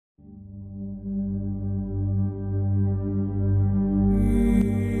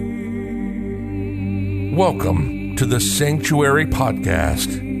Welcome to the Sanctuary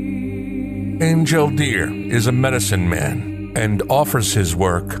Podcast. Angel Deer is a medicine man and offers his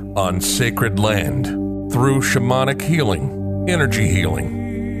work on sacred land through shamanic healing, energy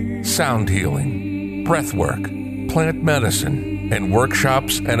healing, sound healing, breath work, plant medicine, and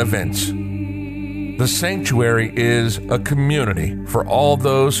workshops and events. The Sanctuary is a community for all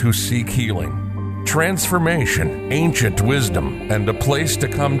those who seek healing, transformation, ancient wisdom, and a place to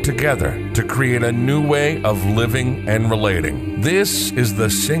come together to create a new way of living and relating. This is the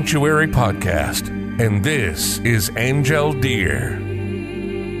Sanctuary Podcast, and this is Angel Deer.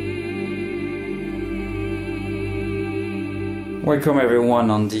 Welcome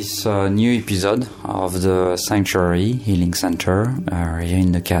everyone on this new episode of the Sanctuary Healing Center here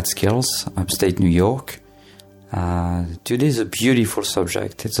in the Catskills, upstate New York. Today is a beautiful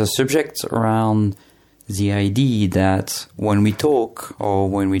subject. It's a subject around the idea that when we talk or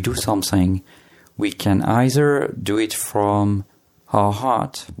when we do something, we can either do it from our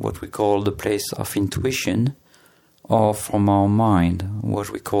heart, what we call the place of intuition, or from our mind, what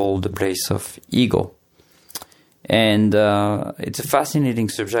we call the place of ego. And it's a fascinating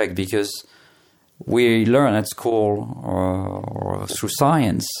subject because we learn at school or through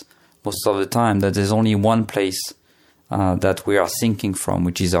science most of the time that there's only one place that we are thinking from,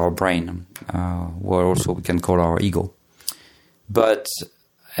 which is our brain, or also we can call our ego. But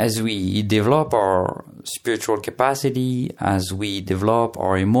as we develop our spiritual capacity, as we develop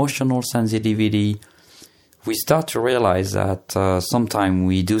our emotional sensitivity, we start to realize that sometimes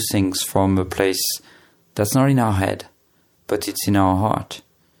we do things from a place that's not in our head, but it's in our heart.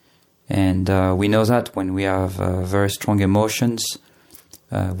 And we know that when we have very strong emotions,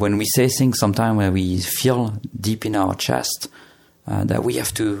 when we say things sometimes where we feel deep in our chest that we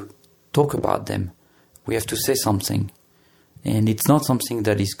have to talk about them. We have to say something. And it's not something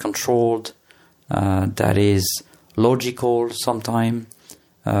that is controlled, that is logical sometimes,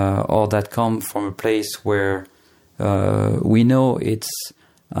 or that comes from a place where we know it's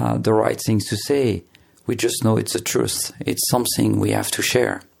the right things to say. We just know it's the truth. It's something we have to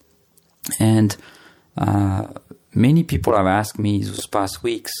share. And many people have asked me these past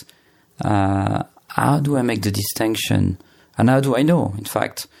weeks, how do I make the distinction? And how do I know, in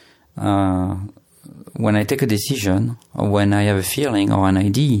fact, when I take a decision or when I have a feeling or an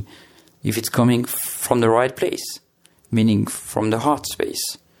idea, if it's coming from the right place, meaning from the heart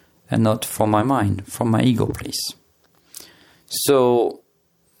space and not from my mind, from my ego place. So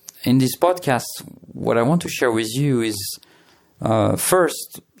in this podcast, what I want to share with you is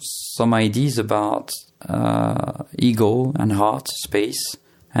first some ideas about ego and heart space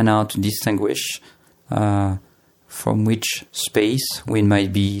and how to distinguish from which space we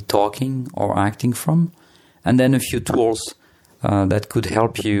might be talking or acting from, and then a few tools that could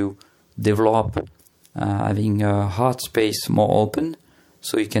help you develop having a heart space more open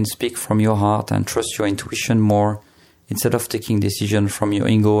so you can speak from your heart and trust your intuition more instead of taking decisions from your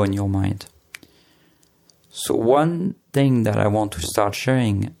ego and your mind. So one thing that I want to start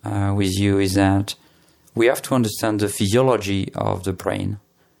sharing with you is that we have to understand the physiology of the brain.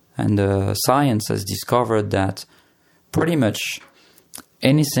 And science has discovered that pretty much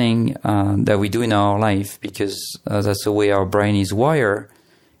anything that we do in our life, because that's the way our brain is wired,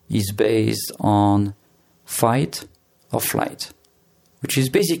 is based on fight or flight, which is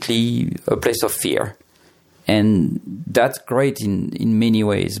basically a place of fear. And that's great in many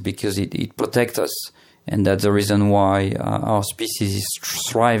ways because it protects us. And that's the reason why our species is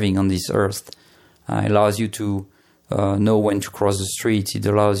thriving on this earth. It allows you to know when to cross the street. It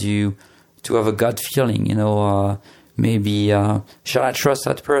allows you to have a gut feeling, maybe shall I trust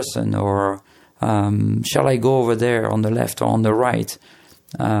that person or shall I go over there on the left or on the right?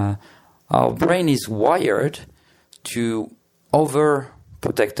 Our brain is wired to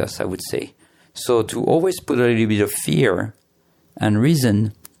overprotect us, I would say. So to always put a little bit of fear and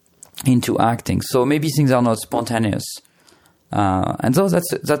reason into acting. So maybe things are not spontaneous. And so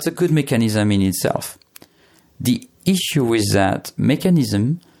that's a good mechanism in itself. The issue with that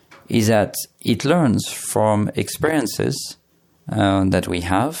mechanism is that it learns from experiences that we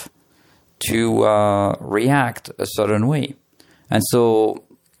have to react a certain way. And so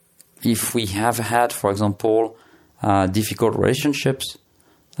if we have had, for example, difficult relationships,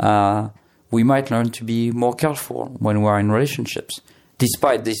 we might learn to be more careful when we're in relationships.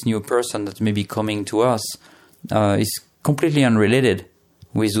 Despite this new person that may be coming to us is completely unrelated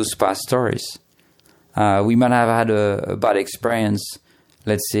with those past stories. We might have had a bad experience,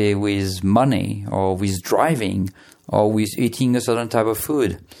 let's say, with money or with driving or with eating a certain type of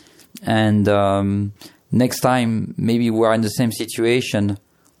food. And next time, maybe we're in the same situation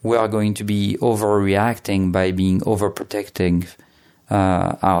we are going to be overreacting by being overprotecting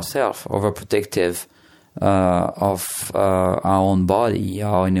ourselves, overprotective of our own body,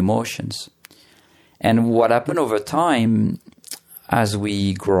 our own emotions. And what happened over time, as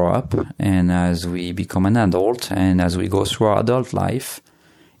we grow up and as we become an adult and as we go through our adult life,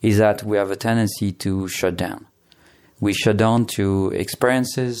 is that we have a tendency to shut down. We shut down to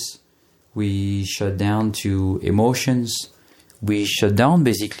experiences, we shut down to emotions, we shut down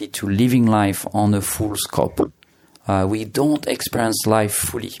basically to living life on a full scope. We don't experience life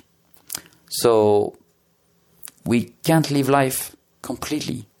fully. So we can't live life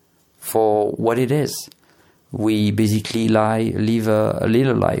completely for what it is. We basically live a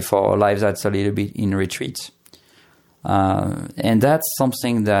little life, or a life that's a little bit in retreat. And that's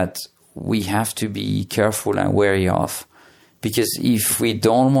something that we have to be careful and wary of. Because if we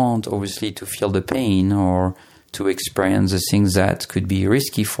don't want, obviously, to feel the pain or to experience the things that could be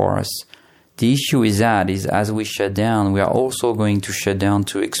risky for us, the issue is that as we shut down, we are also going to shut down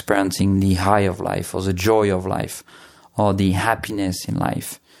to experiencing the high of life or the joy of life or the happiness in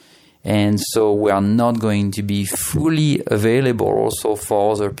life. And so we are not going to be fully available also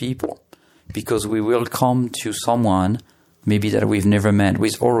for other people, because we will come to someone maybe that we've never met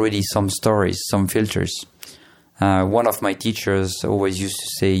with already some stories, some filters. One of my teachers always used to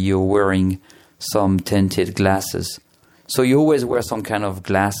say, you're wearing some tinted glasses. So you always wear some kind of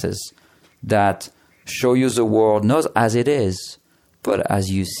glasses that show you the world not as it is, but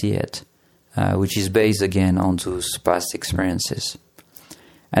as you see it, which is based again on those past experiences.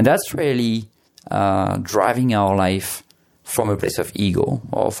 And that's really driving our life from a place of ego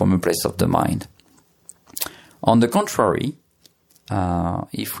or from a place of the mind. On the contrary,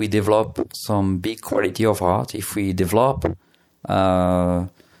 if we develop some big quality of heart, if we develop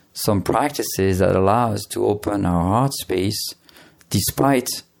some practices that allow us to open our heart space,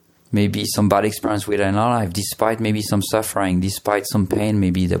 despite maybe some bad experience within our life, despite maybe some suffering, despite some pain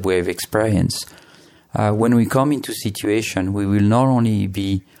maybe that we have experienced, when we come into situation, we will not only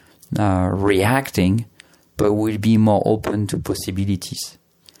be reacting, but we'll be more open to possibilities.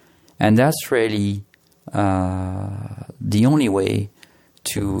 And that's really the only way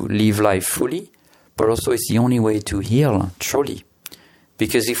to live life fully, but also it's the only way to heal truly.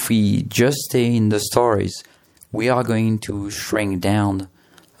 Because if we just stay in the stories, we are going to shrink down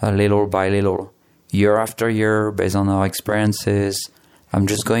little by little, year after year, based on our experiences. I'm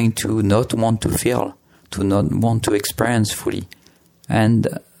just going to not want to feel, to not want to experience fully. And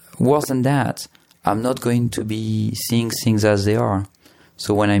worse than that, I'm not going to be seeing things as they are.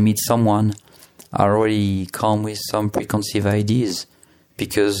 So when I meet someone, I already come with some preconceived ideas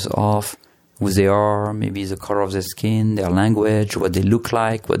because of who they are, maybe the color of their skin, their language, what they look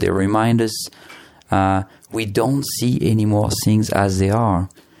like, what they remind us. We don't see any more things as they are.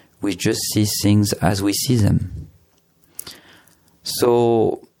 We just see things as we see them.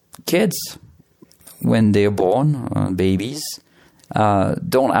 So kids, when they're born, babies,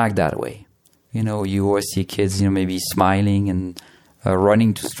 don't act that way. You know, you always see kids, maybe smiling and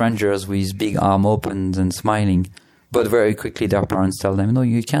running to strangers with big arm open and smiling. But very quickly their parents tell them, no,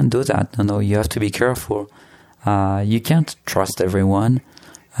 you can't do that. No, you have to be careful. You can't trust everyone.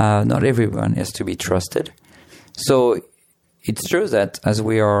 Not everyone has to be trusted. So it's true that as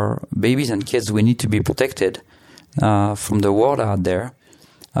we are babies and kids, we need to be protected from the world out there.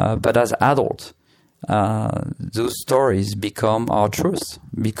 But as adults, those stories become our truth,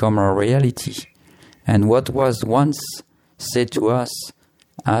 become our reality. And what was once said to us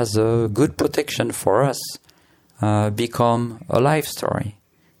as a good protection for us become a life story,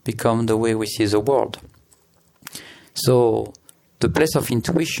 become the way we see the world. So the place of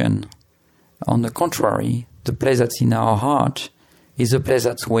intuition, on the contrary, the place that's in our heart, is a place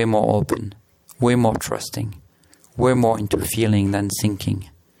that's way more open, way more trusting, way more into feeling than thinking.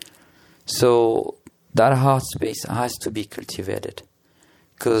 So that heart space has to be cultivated,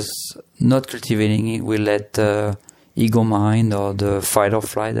 because not cultivating it will let the ego mind or the fight or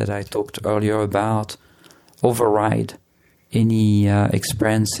flight that I talked earlier about override any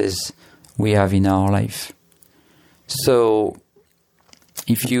experiences we have in our life. So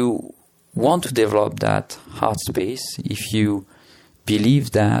if you want to develop that heart space, if you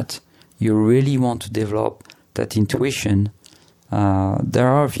believe that you really want to develop that intuition, there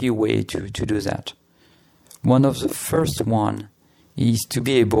are a few ways to do that. One of the first one is to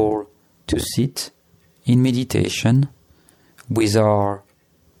be able to sit in meditation with our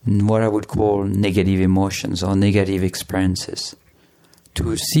what I would call negative emotions or negative experiences,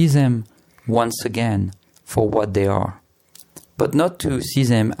 to see them once again for what they are, but not to see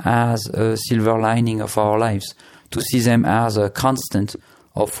them as a silver lining of our lives, to see them as a constant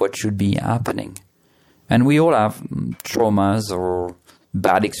of what should be happening. And we all have traumas or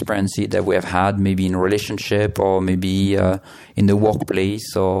bad experiences that we have had, maybe in a relationship, or maybe in the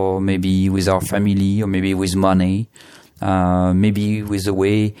workplace, or maybe with our family, or maybe with money, maybe with the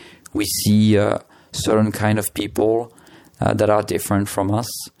way we see certain kind of people that are different from us.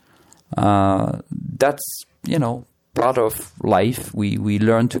 That's, part of life. We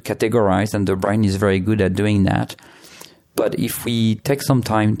learn to categorize, and the brain is very good at doing that. But if we take some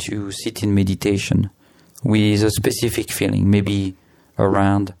time to sit in meditation with a specific feeling, maybe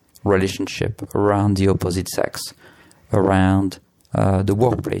around relationship, around the opposite sex, around the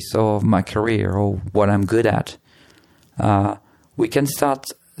workplace, or my career, or what I'm good at, we can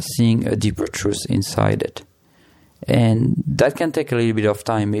start seeing a deeper truth inside it. And that can take a little bit of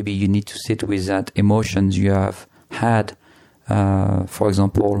time. Maybe you need to sit with that emotions you have had, for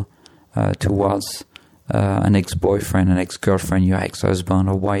example, towards an ex-boyfriend, an ex-girlfriend, your ex-husband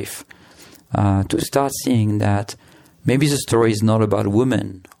or wife, to start seeing that maybe the story is not about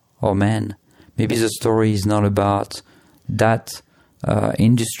women or men. Maybe the story is not about that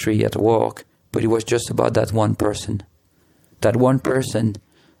industry at work, but it was just about that one person. That one person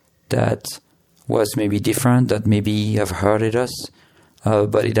that was maybe different, that maybe have hurted us,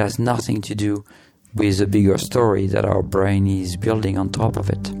 but it has nothing to do with a bigger story that our brain is building on top of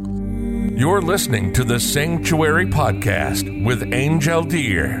it. You're listening to the Sanctuary Podcast with Angel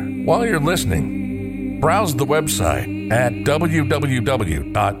Deer. While you're listening, browse the website at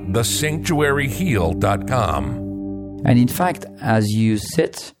www.thesanctuaryheal.com. And in fact, as you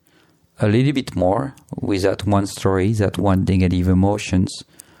sit a little bit more with that one story, that one negative emotions,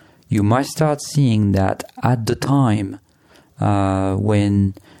 you might start seeing that at the time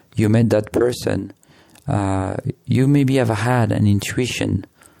when you met that person, you maybe have had an intuition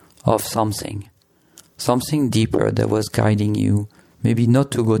of something deeper that was guiding you, maybe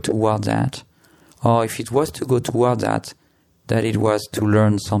not to go toward that, or if it was to go toward that it was to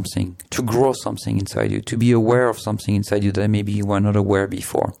learn something, to grow something inside you, to be aware of something inside you that maybe you were not aware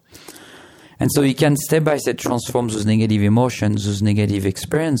before. And so you can step by step transform those negative emotions, those negative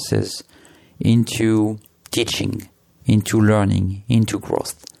experiences into teaching, into learning, into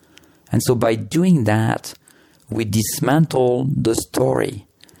growth. And so by doing that, we dismantle the story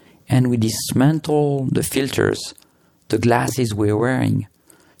and we dismantle the filters, the glasses we're wearing,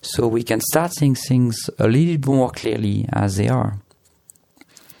 so we can start seeing things a little bit more clearly as they are.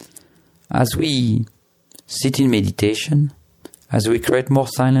 As we sit in meditation, as we create more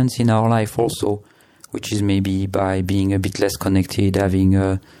silence in our life also, which is maybe by being a bit less connected,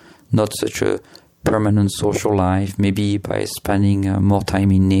 having not such a permanent social life, maybe by spending more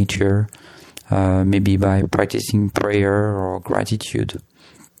time in nature, maybe by practicing prayer or gratitude,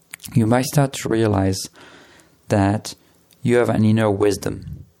 you might start to realize that you have an inner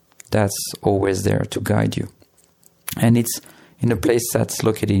wisdom that's always there to guide you. And it's in a place that's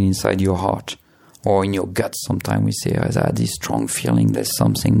located inside your heart or in your gut. Sometimes we say, I had this strong feeling there's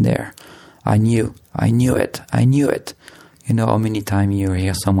something there. I knew it. You know how many times you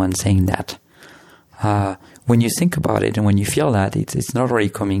hear someone saying that? When you think about it and when you feel that, it's not really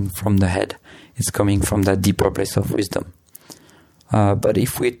coming from the head. It's coming from that deeper place of wisdom. But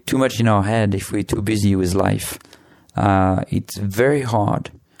if we're too much in our head, if we're too busy with life, it's very hard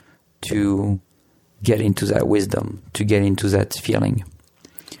to get into that wisdom, to get into that feeling.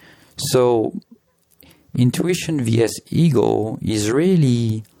 So intuition vs ego is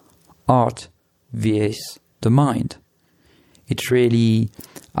really art vs the mind. It's really,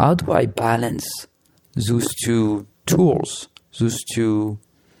 how do I balance those two tools, those two,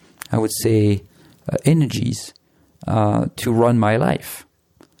 I would say, energies to run my life?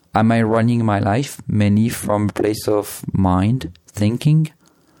 Am I running my life mainly from a place of mind, thinking,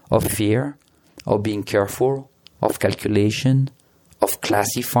 of fear, of being careful, of calculation, of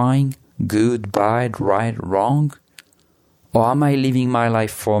classifying good, bad, right, wrong? Or am I living my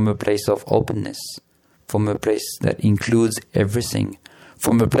life from a place of openness, from a place that includes everything,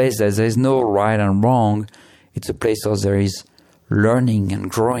 from a place that there is no right and wrong? It's a place where there is learning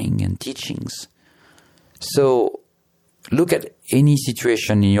and growing and teachings. So look at any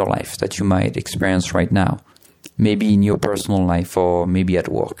situation in your life that you might experience right now, maybe in your personal life or maybe at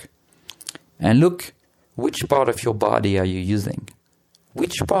work. And look, which part of your body are you using?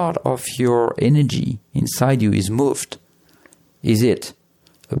 Which part of your energy inside you is moved? Is it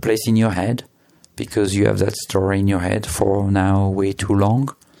a place in your head because you have that story in your head for now way too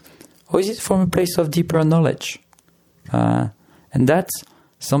long? Or is it from a place of deeper knowledge? And that's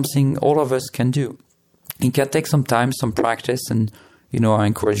something all of us can do. It can take some time, some practice, and I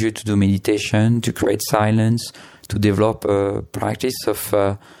encourage you to do meditation, to create silence, to develop a practice of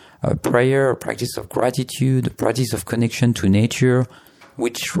prayer, a practice of gratitude, a practice of connection to nature,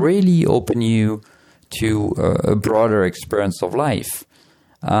 which really open you to a broader experience of life.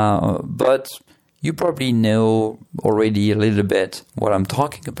 But you probably know already a little bit what I'm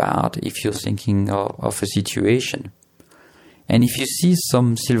talking about if you're thinking of a situation. And if you see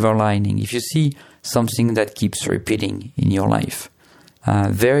some silver lining, if you see something that keeps repeating in your life,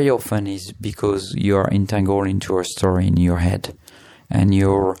 very often is because you're entangled into a story in your head and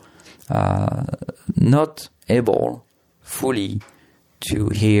you're not able fully to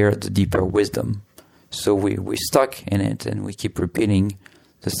hear the deeper wisdom. So we're stuck in it and we keep repeating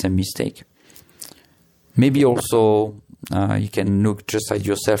the same mistake. Maybe also you can look just at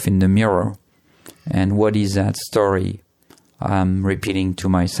yourself in the mirror and what is that story I'm repeating to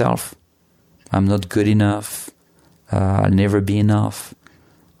myself. I'm not good enough. I'll never be enough.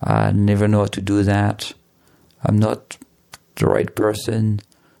 I'll never know how to do that. I'm not the right person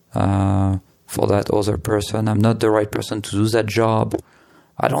for that other person. I'm not the right person to do that job.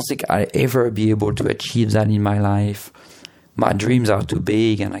 I don't think I'll ever be able to achieve that in my life. My dreams are too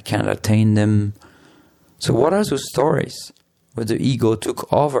big and I can't attain them. So what are those stories where the ego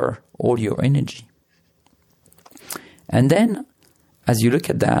took over all your energy? And then, as you look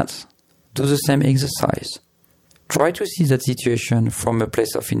at that, do the same exercise. Try to see that situation from a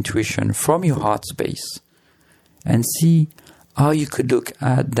place of intuition, from your heart space, and see how you could look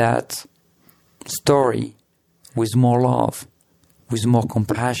at that story with more love, with more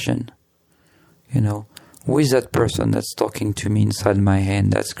compassion. Who is that person that's talking to me inside my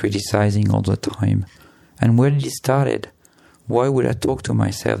head, that's criticizing all the time? And where did it started? Why would I talk to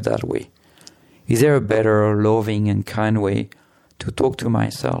myself that way? Is there a better, loving and kind way to talk to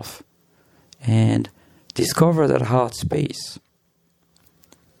myself? And discover that heart space.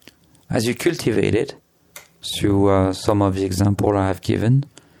 As you cultivate it, through some of the examples I have given,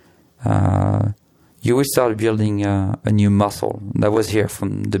 you will start building a new muscle that was here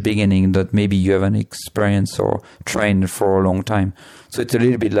from the beginning that maybe you haven't experienced or trained for a long time. So it's a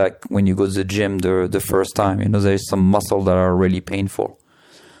little bit like when you go to the gym the first time. There's some muscle that are really painful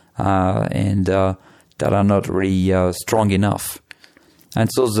and that are not really strong enough. And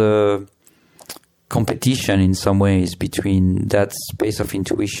so the competition in some ways between that space of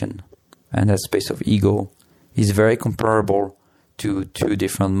intuition and that space of ego is very comparable to two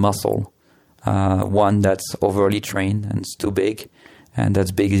different muscles. One that's overly trained and it's too big and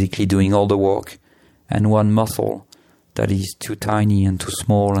that's basically doing all the work, and one muscle that is too tiny and too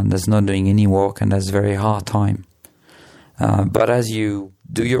small and that's not doing any work and that's very hard time. But as you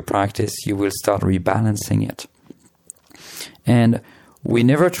do your practice, you will start rebalancing it. And we're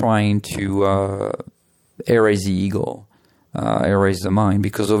never trying to erase the ego, erase the mind,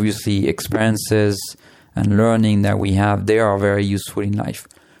 because obviously experiences and learning that we have, they are very useful in life.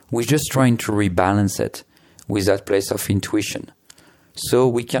 We're just trying to rebalance it with that place of intuition. So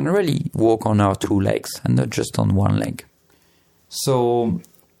we can really walk on our two legs and not just on one leg. So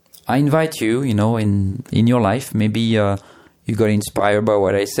I invite you, in your life, maybe you got inspired by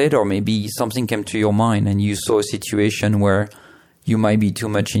what I said, or maybe something came to your mind and you saw a situation where you might be too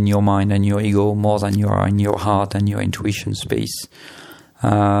much in your mind and your ego more than you are in your heart and your intuition space.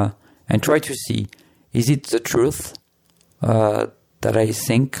 And try to see, is it the truth that I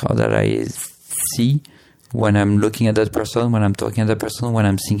think or that I see when I'm looking at that person, when I'm talking to that person, when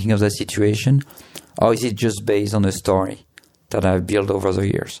I'm thinking of that situation? Or is it just based on a story that I've built over the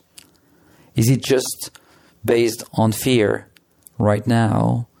years? Is it just based on fear right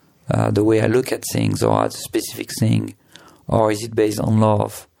now, the way I look at things or at a specific thing? Or is it based on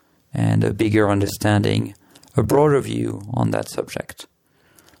love and a bigger understanding, a broader view on that subject?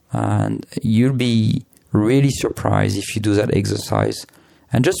 And you'll be really surprised if you do that exercise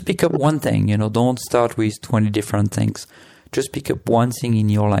and just pick up one thing. Don't start with 20 different things. Just pick up one thing in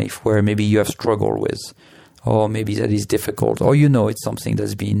your life where maybe you have struggled with, or maybe that is difficult, or it's something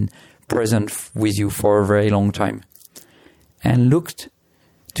that's been present with you for a very long time, and look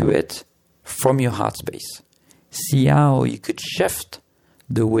to it from your heart space. See how you could shift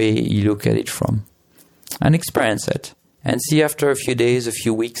the way you look at it from, and experience it, and see after a few days, a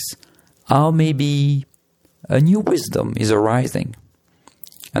few weeks, how maybe a new wisdom is arising.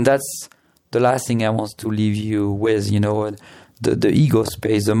 And that's the last thing I want to leave you with. The ego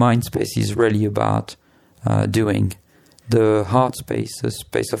space, the mind space is really about doing. The heart space, the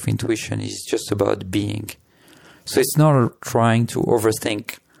space of intuition, is just about being. So it's not trying to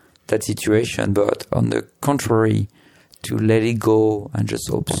overthink that situation, but on the contrary, to let it go and just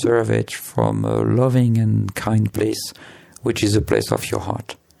observe it from a loving and kind place, which is a place of your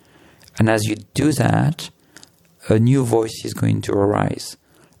heart. And as you do that, a new voice is going to arise.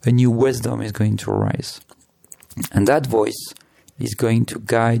 A new wisdom is going to arise. And that voice is going to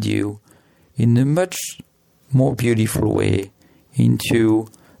guide you in a much more beautiful way into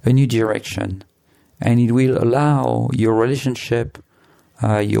a new direction. And it will allow your relationship,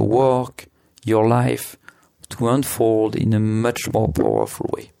 your work, your life to unfold in a much more powerful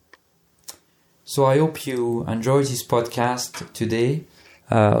way. So I hope you enjoyed this podcast today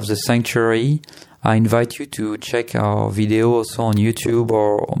of The Sanctuary. I invite you to check our video also on YouTube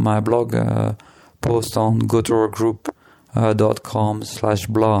or my blog post on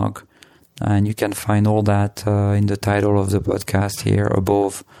gotoragroup.com/blog. And you can find all that in the title of the podcast here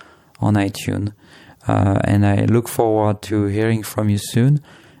above on iTunes. And I look forward to hearing from you soon.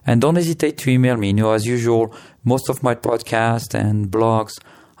 And don't hesitate to email me. As usual, most of my podcasts and blogs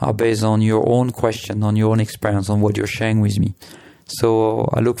are based on your own question, on your own experience, on what you're sharing with me. So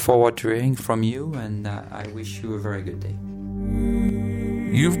I look forward to hearing from you, and I wish you a very good day.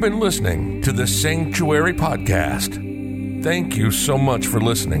 You've been listening to the Sanctuary Podcast. Thank you so much for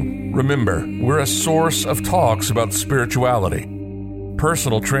listening. Remember, we're a source of talks about spirituality,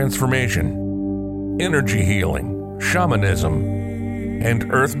 personal transformation, energy healing, shamanism,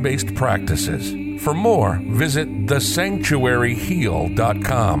 and earth-based practices. For more, visit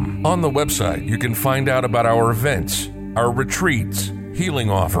thesanctuaryheal.com. On the website, you can find out about our events, our retreats,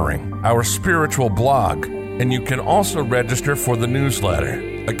 healing offering, our spiritual blog, and you can also register for the newsletter.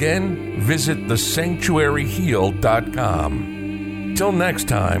 Again, visit thesanctuaryheal.com. Till next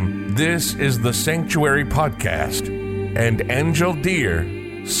time, this is the Sanctuary Podcast, and Angel Deer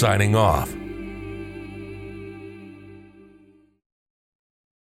signing off.